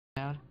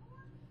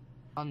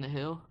on the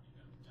hill.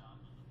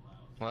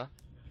 What?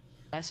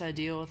 Nice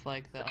idea with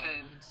like the.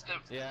 Okay,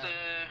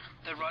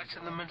 they're right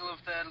in the middle of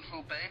their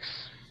little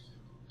base,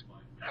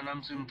 and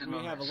I'm zoomed in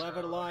on We have this,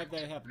 11 so alive,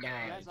 they have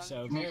 9, Guys,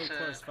 so need very to-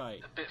 close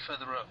fight. a bit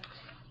further up.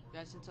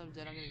 Guys, since I'm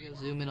dead, I'm gonna go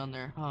zoom in on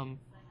their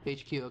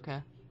HQ,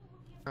 okay?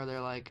 Or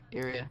their like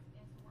area.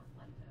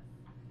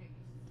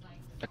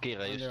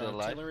 Akira, you On their still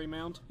alive? artillery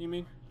mount, you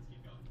mean?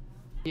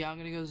 Yeah, I'm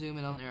gonna go zoom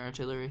in on their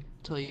artillery.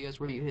 Tell you guys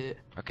where you hit.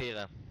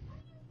 Akira,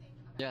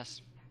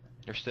 Yes.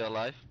 you're still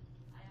alive?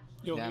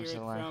 You'll Yeah, I'm hear it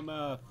still alive.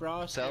 from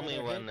Frost. Tell where me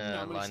they're when, hitting.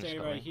 I'm gonna line's stay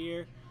coming. right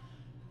here.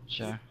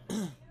 Sure.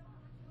 Thank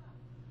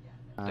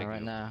Right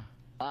you. now.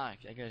 I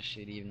gotta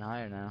shoot even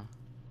higher now.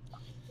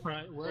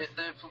 Right, where?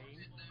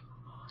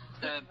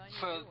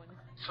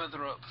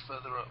 Further up.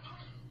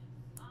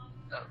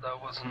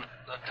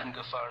 That didn't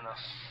go far enough.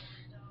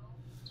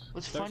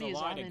 What's There's funny a is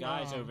lot I'm of in,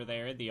 guys over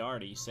there in the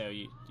arty, so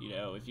you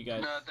know if you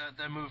guys. No,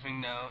 they're moving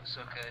now. It's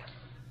okay.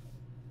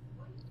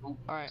 Ooh,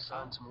 Alright,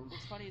 starting to move.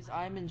 what's funny is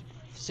I'm in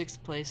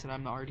 6th place and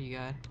I'm the RD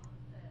guy. I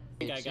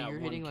think I So got you're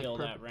one hitting like kill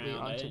that perfectly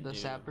round. I onto didn't the do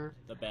sapper.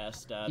 the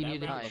best. You That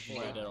need to round hit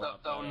before I did a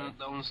lot That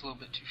better. one's a little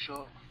bit too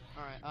short.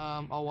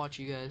 Alright, I'll watch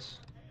you guys.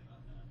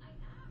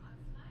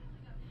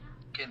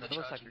 Okay, they're It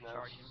looks like charging they're now.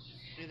 charging.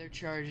 Okay, they're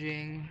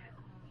charging.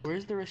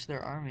 Where's the rest of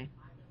their army?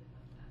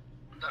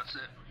 That's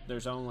it.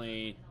 There's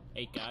only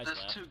 8 guys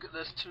left.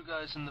 There's two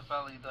guys in the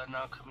valley that are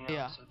now coming out,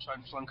 Yeah. so try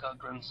and flank our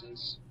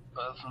Grenses.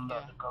 But other than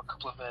that, Yeah. they've got a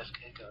couple of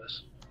AFK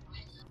guys.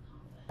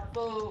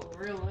 Oh,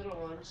 real little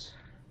ones.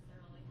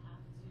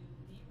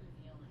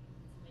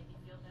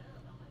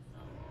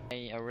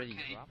 I already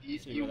Okay, dropped.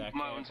 See where that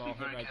might want to be cannonball hit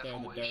very right there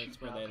in the careful where you darts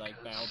shoot where they now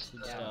like because bounce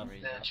and Yeah, stuff.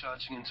 right. They're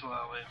charging into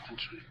our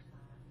infantry.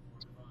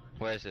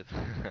 Where is it?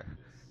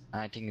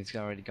 I think it's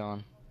already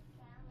gone.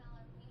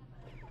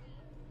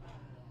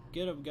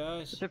 Get 'em,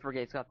 guys. The 5th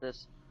Brigade's got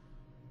this.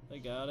 They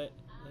got it.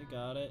 They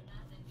got it.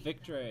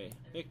 Victory.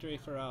 Victory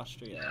for Yeah,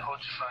 Austria. hold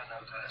your fire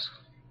now, guys.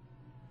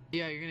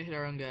 Yeah, you're gonna hit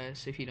our own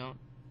guys if you don't.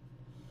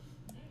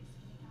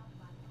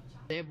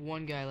 They have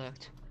one guy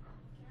left.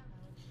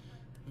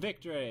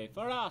 Victory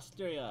for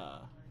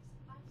Austria.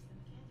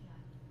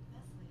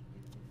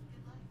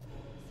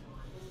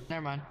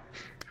 Never mind.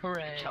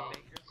 Hooray!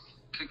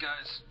 Okay,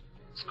 guys,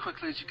 as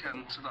quickly as you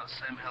can to that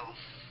same hill.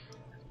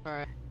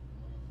 Alright.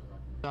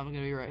 So I'm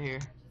gonna be right here.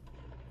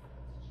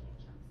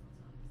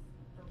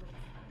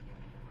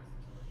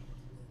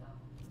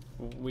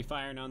 We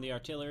firing on the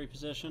artillery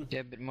position. Get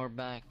a bit more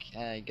back. You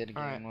gotta get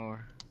Alright.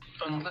 more.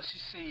 Unless you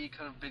see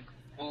kind of big.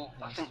 Well,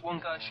 I think one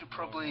guy should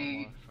probably.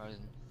 More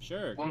frozen.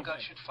 Sure. One go guy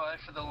ahead. should fire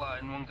for the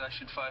line, one guy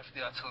should fire for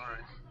the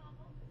artillery.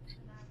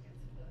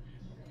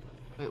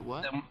 Wait,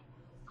 what? Then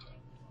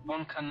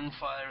one cannon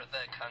fire at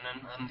their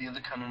cannon, and the other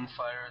cannon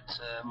fire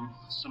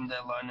at some of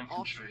their line I'll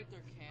infantry. shoot their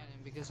cannon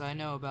because I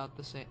know about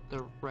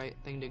the right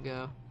thing to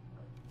go.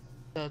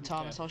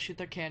 Thomas, Okay. I'll shoot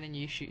their cannon,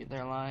 you shoot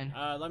their line.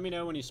 Let me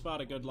know when you spot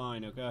a good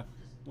line, okay?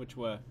 Which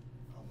way?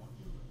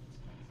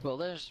 Well,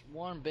 there's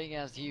one big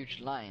ass huge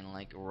line,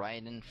 like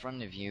right in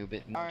front of you, a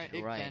bit more Alright, to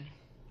the right. Igben.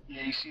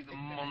 Yeah, you see the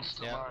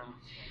monster Yeah. line.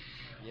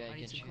 Yeah, I you need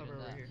can some shoot cover at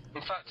over that. here.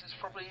 In fact, it's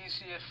probably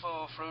easier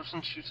for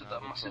Frozen to shoot at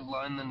that massive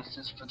line than it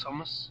is for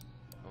Thomas.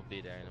 We'll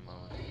be there in a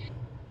moment.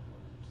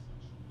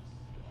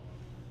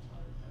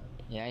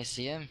 Yeah, I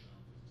see him.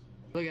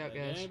 Look out,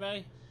 guys.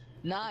 Anybody?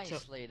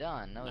 Nicely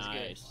done. That was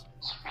Nice.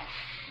 good.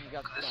 You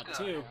got This Got guy.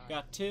 2.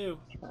 Got 2.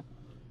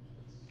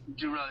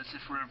 Do you realise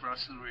if we're ever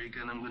artillery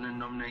again, I'm going to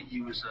nominate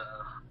you as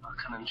a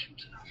cannon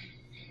shooter.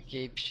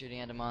 Keep shooting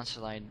at the monster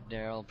line.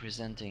 They're all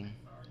presenting,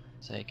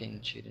 so you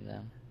can shoot at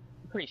them.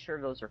 I'm pretty sure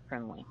those are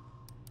friendly.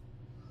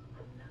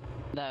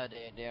 No,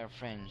 they are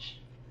French.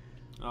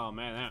 Oh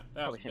man, that was a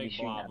Probably shouldn't big be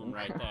shooting blob at of them them.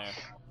 right there.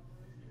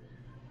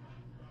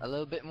 A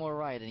little bit more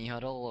right, and you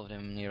had all of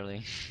them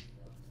nearly.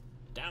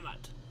 Damn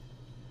it.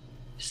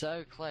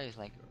 So close,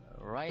 like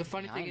right. The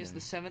funny thing is,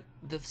 behind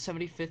the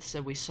 75th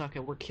said we suck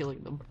and we're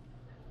killing them.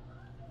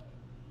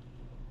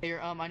 Here,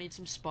 I need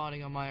some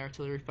spotting on my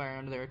artillery fire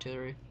under their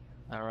artillery.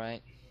 them. All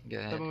right, go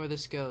Tell me ahead. where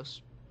this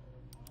goes.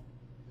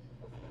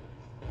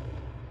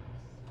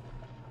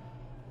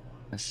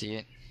 I see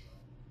it.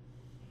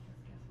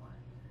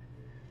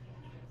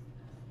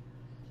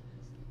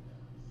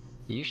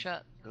 You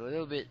shot a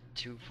little bit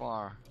too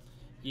far.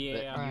 Yeah,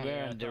 But you were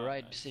yeah, I in the thought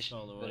right I position,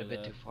 saw the but a way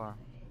bit that- too far.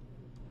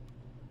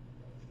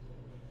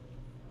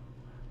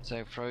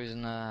 So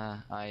Frozen,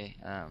 I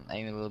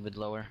aim a little bit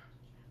lower.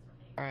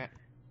 Alright.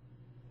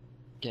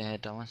 Go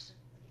ahead, Thomas.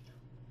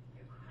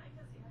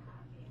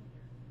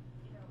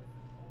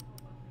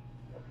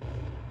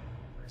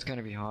 It's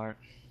gonna be hard.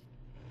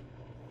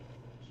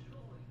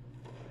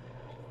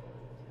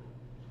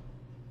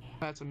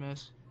 That's a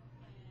miss.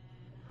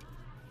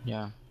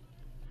 Yeah.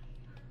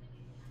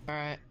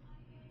 Alright.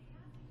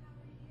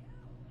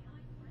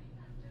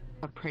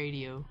 A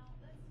Pradio.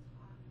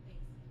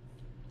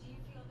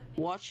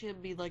 Watch him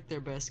be like their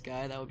best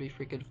guy, that would be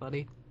freaking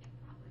funny.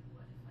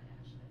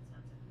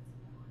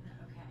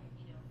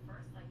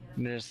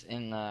 There's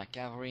in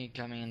cavalry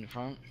coming in the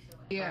front.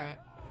 Yeah.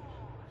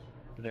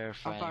 They're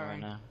fighting right firing.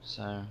 now,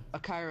 so...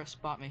 Akira,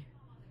 spot me.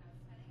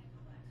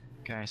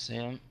 Okay, I see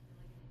him.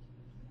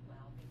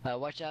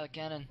 Watch out,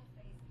 cannon.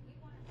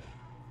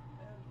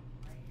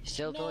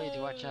 Still told you to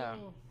watch out.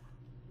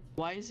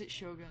 Why is it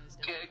Shogun is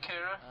down?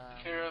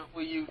 Kira,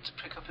 were you to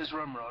pick up his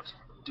ramrod,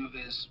 do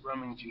his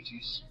ramming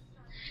duties?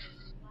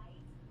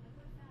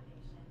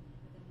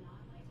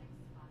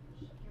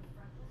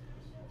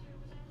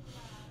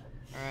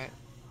 Alright.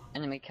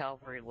 Enemy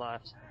cavalry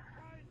left.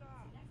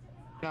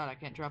 God, I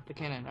can't drop the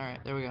cannon. Alright,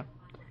 there we go.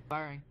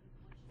 Firing.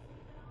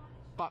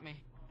 Spot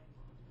me.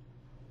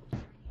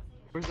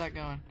 Where's that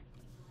going?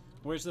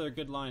 Where's the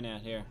good line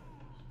at here?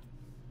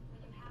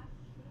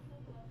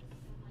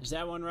 Is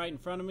that one right in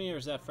front of me, or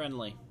is that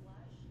friendly?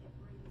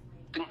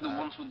 I think the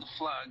ones with the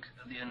flag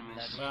are the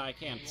enemies. Well, I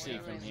can't see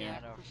from here.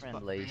 Not our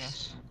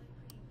friendlies.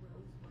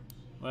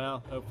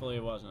 Well, hopefully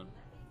it wasn't.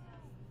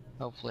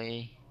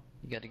 Hopefully,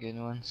 you got the good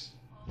ones.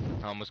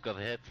 Almost got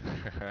hit.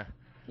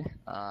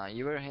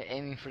 You were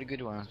aiming for the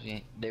good ones.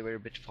 They were a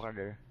bit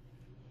farther.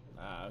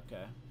 Ah,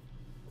 okay.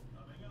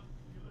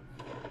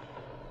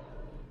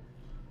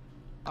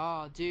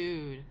 Oh,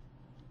 dude.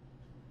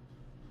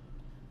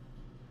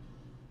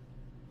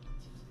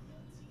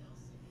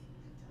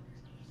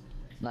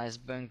 Nice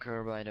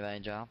bunker, by the way,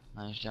 job.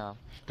 Nice job.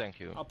 Thank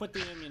you. I'll put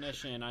the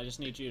ammunition in. I just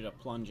need you to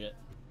plunge it.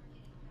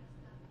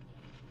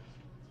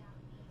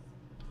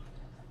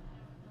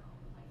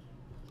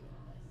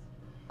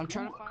 I'm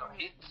trying to Ooh, I find got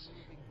hit.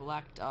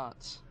 black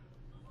dots.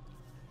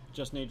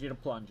 Just need you to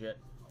plunge it.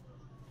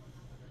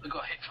 I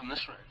got hit from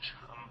this range.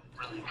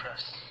 I'm really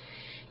impressed.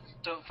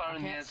 Don't fire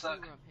in the air, Can't see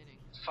Zach. where I'm hitting.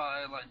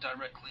 Fire like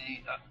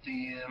directly at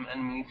the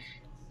enemy.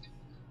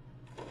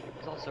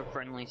 There's also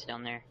friendlies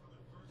down there.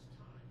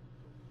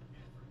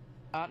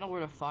 I don't know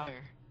where to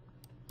fire.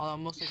 Although I'm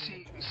You mostly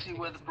see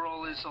where the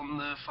brawl is on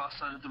the far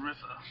side of the river?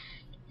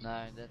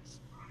 No, that's...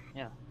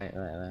 Yeah. Wait.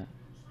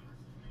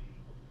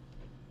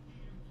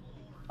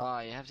 Oh,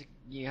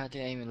 you have to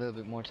aim a little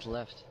bit more to the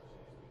left.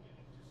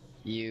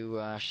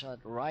 You shot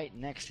right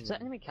next to Is that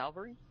them. enemy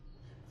cavalry?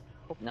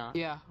 Hope not.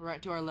 Yeah,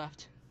 right to our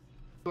left.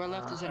 To our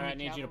left is enemy Alright, I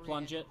need you to cavalry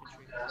plunge and it.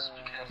 infantry. Yes,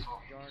 be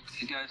careful.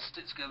 You guys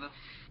stick together.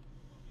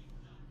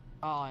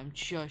 Oh, I'm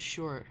just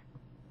short.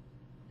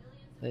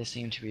 They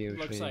seem to be retreating.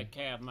 Looks like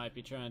Cav might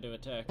be trying to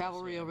attack.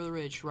 Cavalry us. over the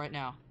ridge right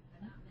now.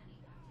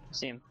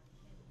 See him.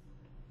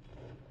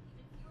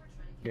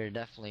 They're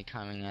definitely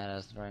coming at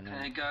us right now.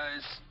 Okay,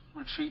 guys,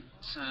 retreat.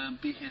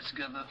 Be here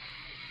together.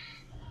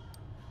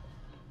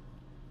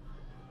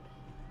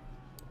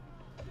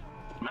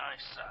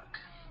 Nice, Zach.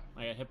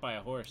 I got hit by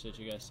a horse. Did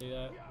you guys see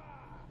that?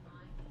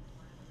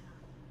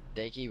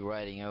 They keep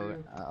riding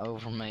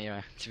over me,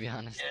 to be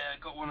honest. Yeah,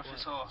 got one of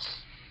his horse.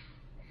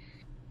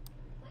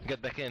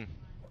 Get back in.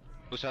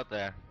 Who's out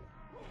there?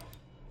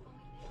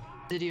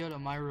 Idiota,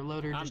 my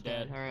loader I'm just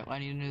dead. died. Alright, I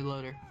need a new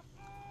loader.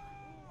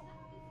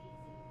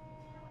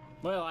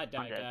 Well, I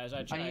died, dead. guys. I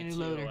need a tried new to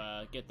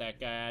loader. get that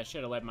guy. I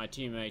should have let my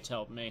teammates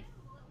help me.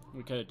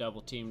 We could have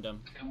double teamed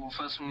him. Okay, well,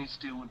 first we need to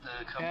deal with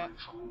the cavalry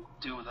before we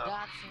deal with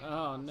that.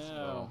 Oh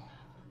no!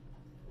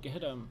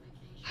 Get him!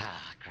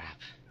 Ah, crap.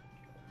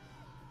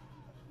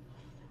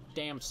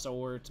 Damn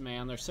swords,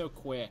 man. They're so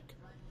quick.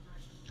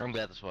 I'm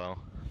glad as well.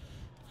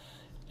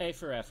 A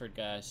for effort,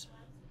 guys.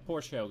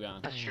 Poor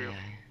Shogun. That's true.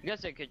 You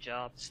guys did a good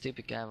job.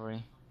 Stupid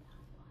cavalry.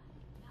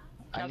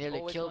 I Cavs nearly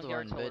always killed want the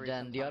one, but artillery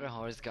then the sometimes. other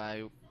horse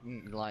guy,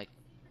 like,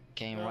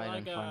 came Well, right I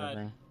in front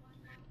of me.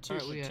 2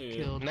 Alright, for we got 2.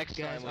 killed. Next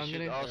Guys, time we I'm should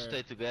gonna... all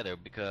stay together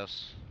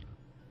because,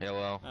 yeah,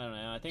 well, I don't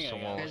know. I think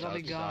someone I was Guys, I'll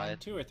be gone.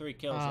 outside. 2 or 3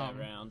 kills that Um,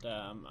 round.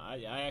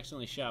 I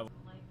accidentally shot.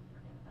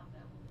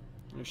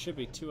 There should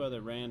be 2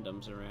 other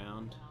randoms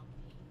around.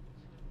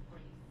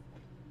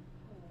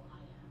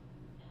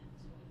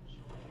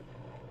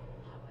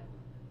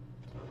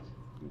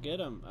 Get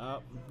him.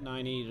 Oh,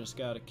 90 just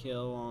got a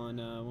kill on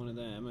one of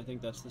them. I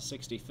think that's the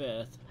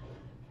 65th.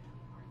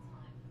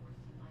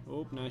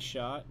 Oh, nice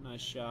shot.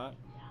 Nice shot.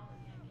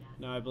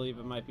 No, I believe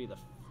it might be the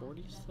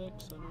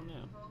 46th. I don't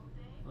know.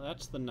 Well,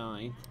 that's the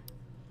 9th.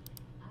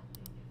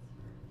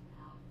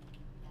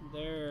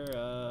 They're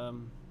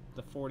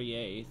the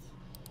 48th.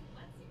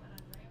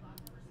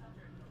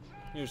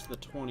 Here's the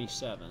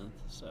 27th.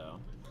 So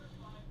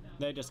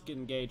they just get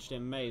engaged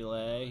in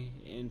melee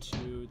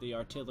into the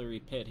artillery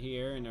pit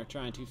here, and are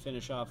trying to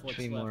finish off what's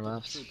 3 left more of the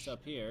left. troops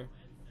up here.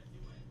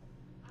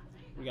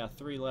 We got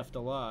 3 left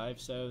alive,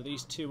 so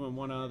these 2 and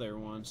 1 other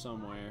one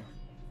somewhere.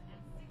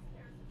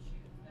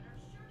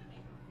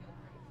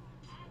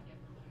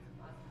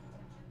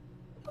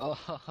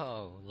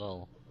 Oh,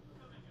 lol.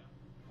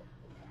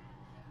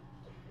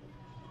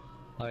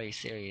 Are you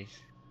serious?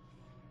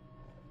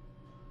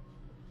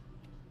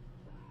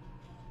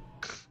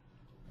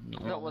 No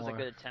That was a more.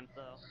 good attempt,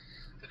 though.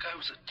 The guy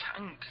was a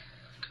tank.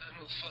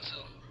 Colonel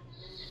Fuzzle.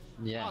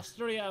 Yeah.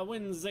 Austria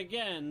wins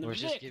again. We're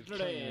just keep killing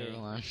Victory!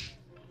 everyone.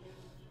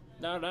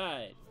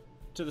 Alright.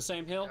 To the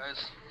same hill?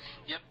 Guys,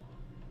 yep.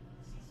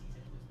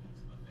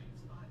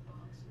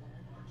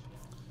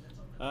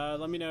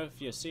 Let me know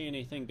if you see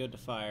anything good to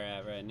fire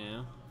at right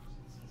now.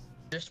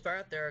 Just fire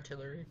at their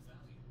artillery.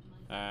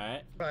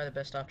 Alright. Probably the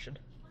best option.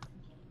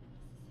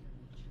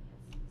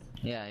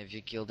 Yeah, if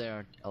you kill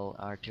their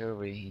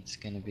artillery, it's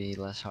gonna be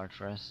less hard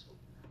for us.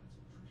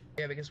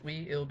 Yeah, because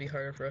it'll be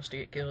harder for us to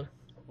get killed.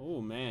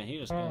 Oh man, he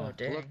just Oh, got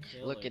dang.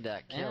 Look at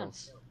that Yeah.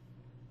 kills.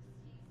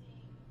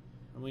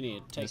 We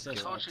need to take Let's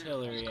this go.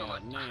 artillery He's got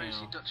out like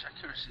crazy now. Dutch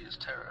accuracy as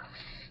terror.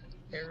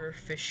 Error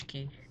fish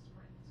key.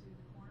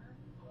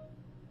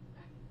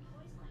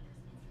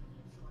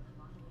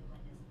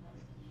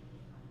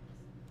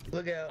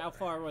 Look out. How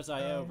far was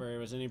I over?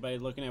 Was anybody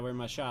looking at where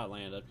my shot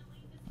landed?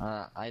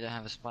 I don't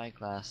have a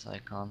spyglass, so I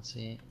can't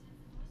see it.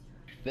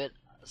 But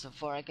so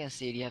far I can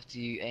see it, you have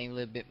to aim a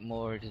little bit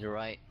more to the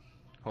right.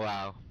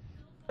 Wow.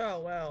 Oh,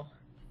 wow.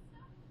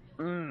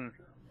 Mmm.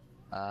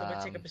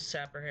 Somebody take up a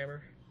sapper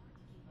hammer.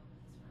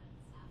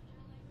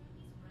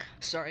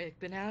 Sorry,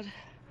 Ickbenad.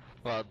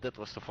 Well, that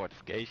was the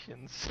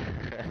fortifications.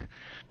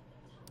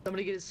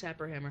 Somebody get a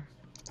sapper hammer.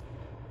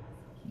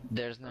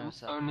 There's no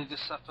sap. Only the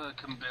sapper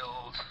can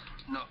build.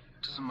 No,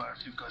 doesn't matter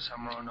if you've got a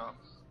hammer or not.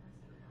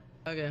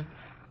 Okay.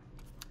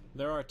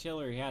 Their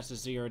artillery has to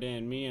zeroed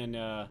in. Me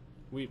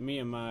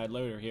and my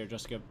loader here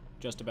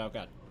just about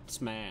got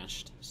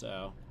smashed.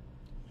 So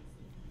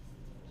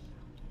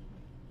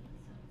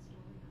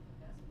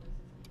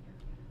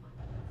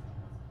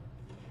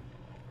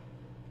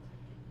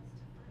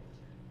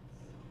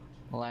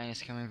The line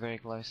is coming very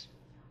close.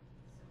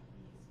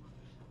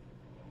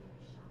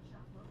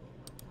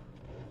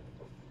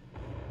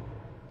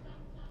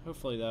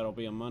 hopefully that'll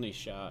be a money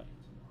shot.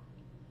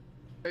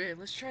 Okay,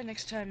 let's try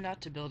next time not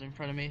to build in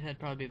front of me. That'd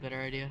probably be a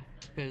better idea.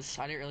 Because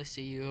I didn't really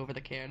see you over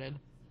the cannon.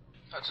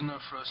 I don't know,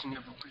 Frozen, you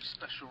have a pretty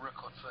special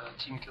record for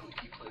team killing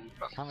people in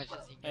How much does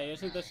he get? Hey,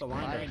 isn't this a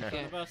line right in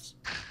front of us?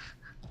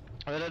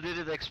 Well, I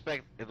didn't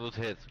expect it would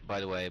hit, by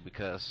the way,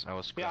 because I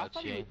was Yeah, I thought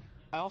crouching.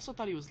 I also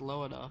thought he was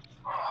low enough.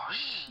 Oh,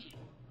 shit.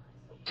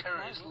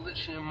 Terror is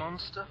literally a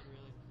monster.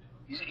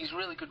 He's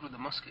really good with the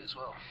musket as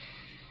well.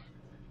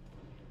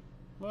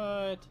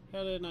 What?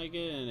 How didn't I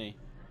get any?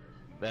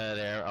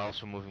 They're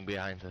also moving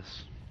behind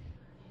us.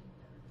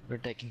 We're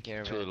taking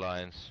care of Two it.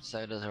 lines.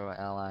 So does our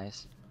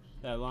allies.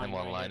 That line And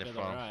one right line here in to the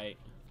front. right.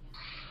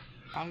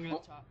 I'm gonna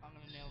Well-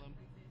 nail him.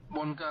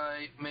 One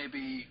guy,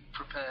 maybe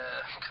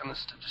prepare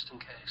canister just in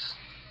case.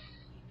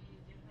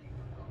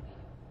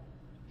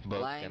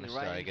 Both Line canister,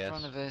 right I in guess.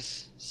 front of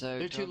us. So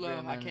They're too low,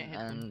 Torgrim I can't hit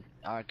them. and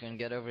Arkan,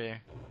 get over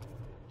here.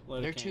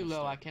 Load They're a too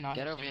low, I canister. cannot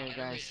Get hit over them. here,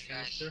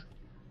 guys.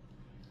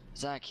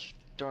 Zach,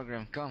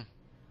 Torgrim, come.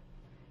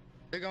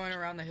 They're going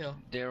around the hill.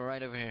 They're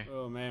right over here.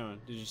 Oh man,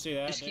 did you see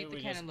that? Just dude? keep the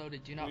We cannon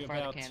loaded. Do not we fire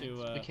the about cannons.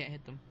 to, We can't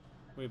hit them.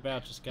 We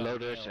about just got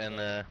Loaders nailed, and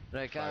but-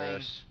 They're coming.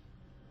 fires.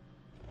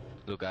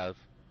 Look out.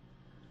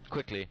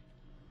 Quickly.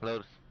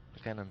 Load the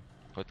cannon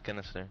with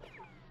canister.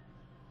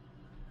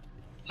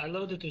 I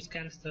loaded with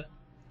canister.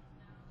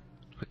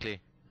 Quickly.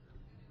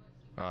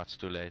 Oh, it's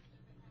too late.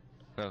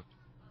 No.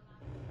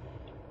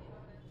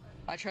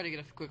 I try to get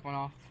a quick one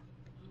off.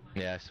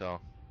 Yeah, I saw.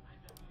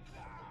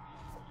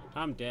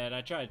 I'm dead.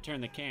 I tried to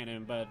turn the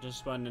cannon, but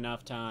just wasn't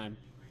enough time.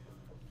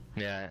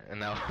 Yeah, and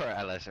now our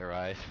allies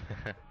arrive.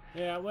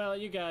 Yeah, well,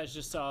 you guys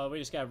just saw. We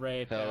just got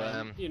raped. So,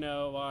 and, you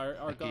know, our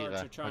Akira,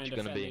 guards are trying what to you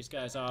gonna fend be? these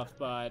guys off,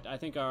 but I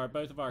think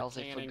both of our I'll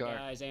say cannon foot guard.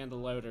 guys and the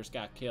loaders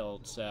got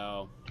killed.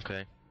 So,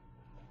 Okay.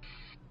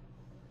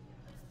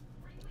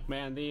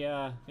 man, the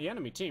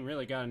enemy team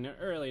really got an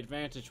early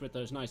advantage with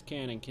those nice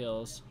cannon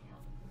kills.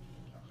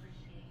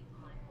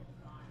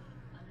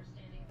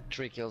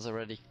 3 kills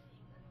already.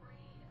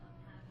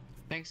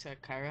 Thanks,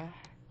 Kyra.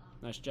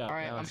 Nice job.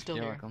 Alright, Yeah, I'm still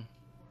you're here. welcome.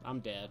 I'm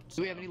dead.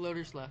 Do we have so- any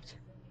loaders left?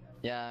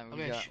 Yeah, we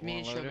Okay, got me one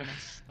and loader.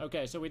 Chauvinist.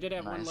 Okay, so we did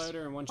have one Nice.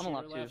 loader and one I'm shooter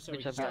allowed to, left, so we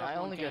which can I've still got. have I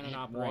one only got cannon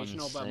one,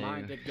 operational, but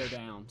mine so- did go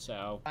down,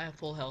 so... I have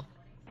full health.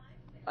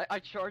 I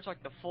charged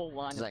like the full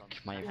line. Zach, of them.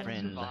 my I had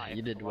friend, survived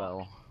you did a lot.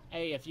 well.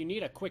 Hey, if you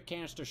need a quick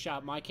canister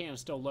shot, my cannon's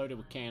still loaded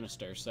with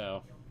canister,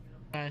 so...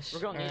 Nice.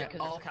 We're gonna need it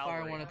 'cause I'll it's fire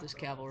cavalry. one at this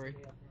cavalry.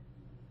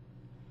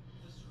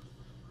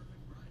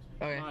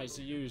 Okay. Nice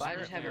to use. I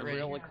just have it They're ready.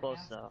 really close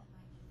though.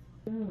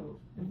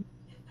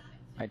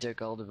 I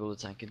took all the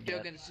bullets I could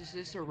get. Jogan, is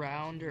this a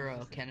round or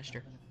a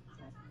canister?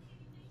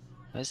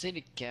 I see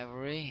the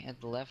cavalry at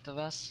the left of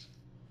us.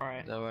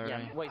 Alright. So we're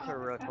Yeah, wait till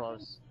we're real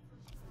close.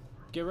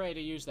 Get ready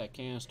to use that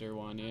canister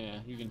one, yeah.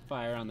 You can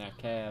fire on that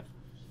cav.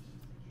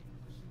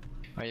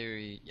 Are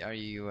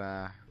you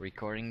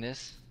recording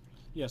this?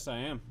 Yes, I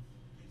am.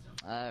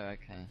 Oh,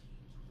 okay.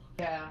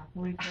 Yeah,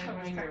 we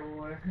can wing your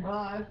war. Well,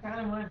 I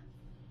kind of went.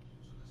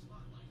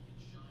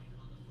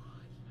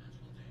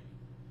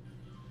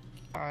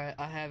 Alright,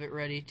 I have it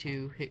ready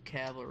to hit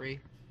cavalry.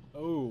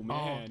 Oh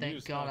man, thank you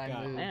just God I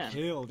got moved. Man.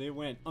 killed. It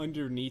went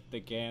underneath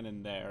the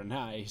cannon there.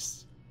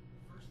 Nice.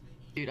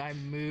 Dude, I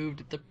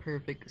moved at the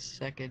perfect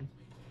second.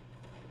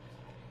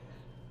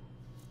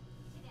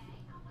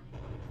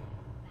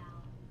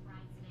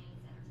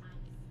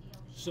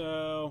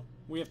 So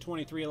we have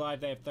 23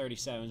 alive. They have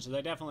 37. So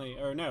they definitely,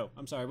 or no,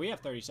 I'm sorry. We have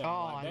 37 Oh,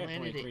 alive. I They have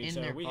landed it 23. in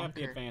So their we have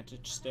the bunker.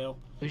 advantage still.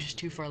 It was just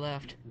too far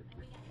left.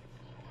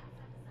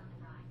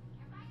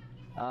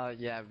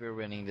 Yeah, we're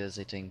winning this,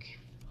 I think.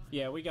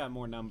 Yeah, we got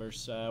more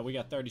numbers. We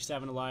got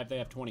 37 alive, they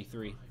have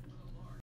 23.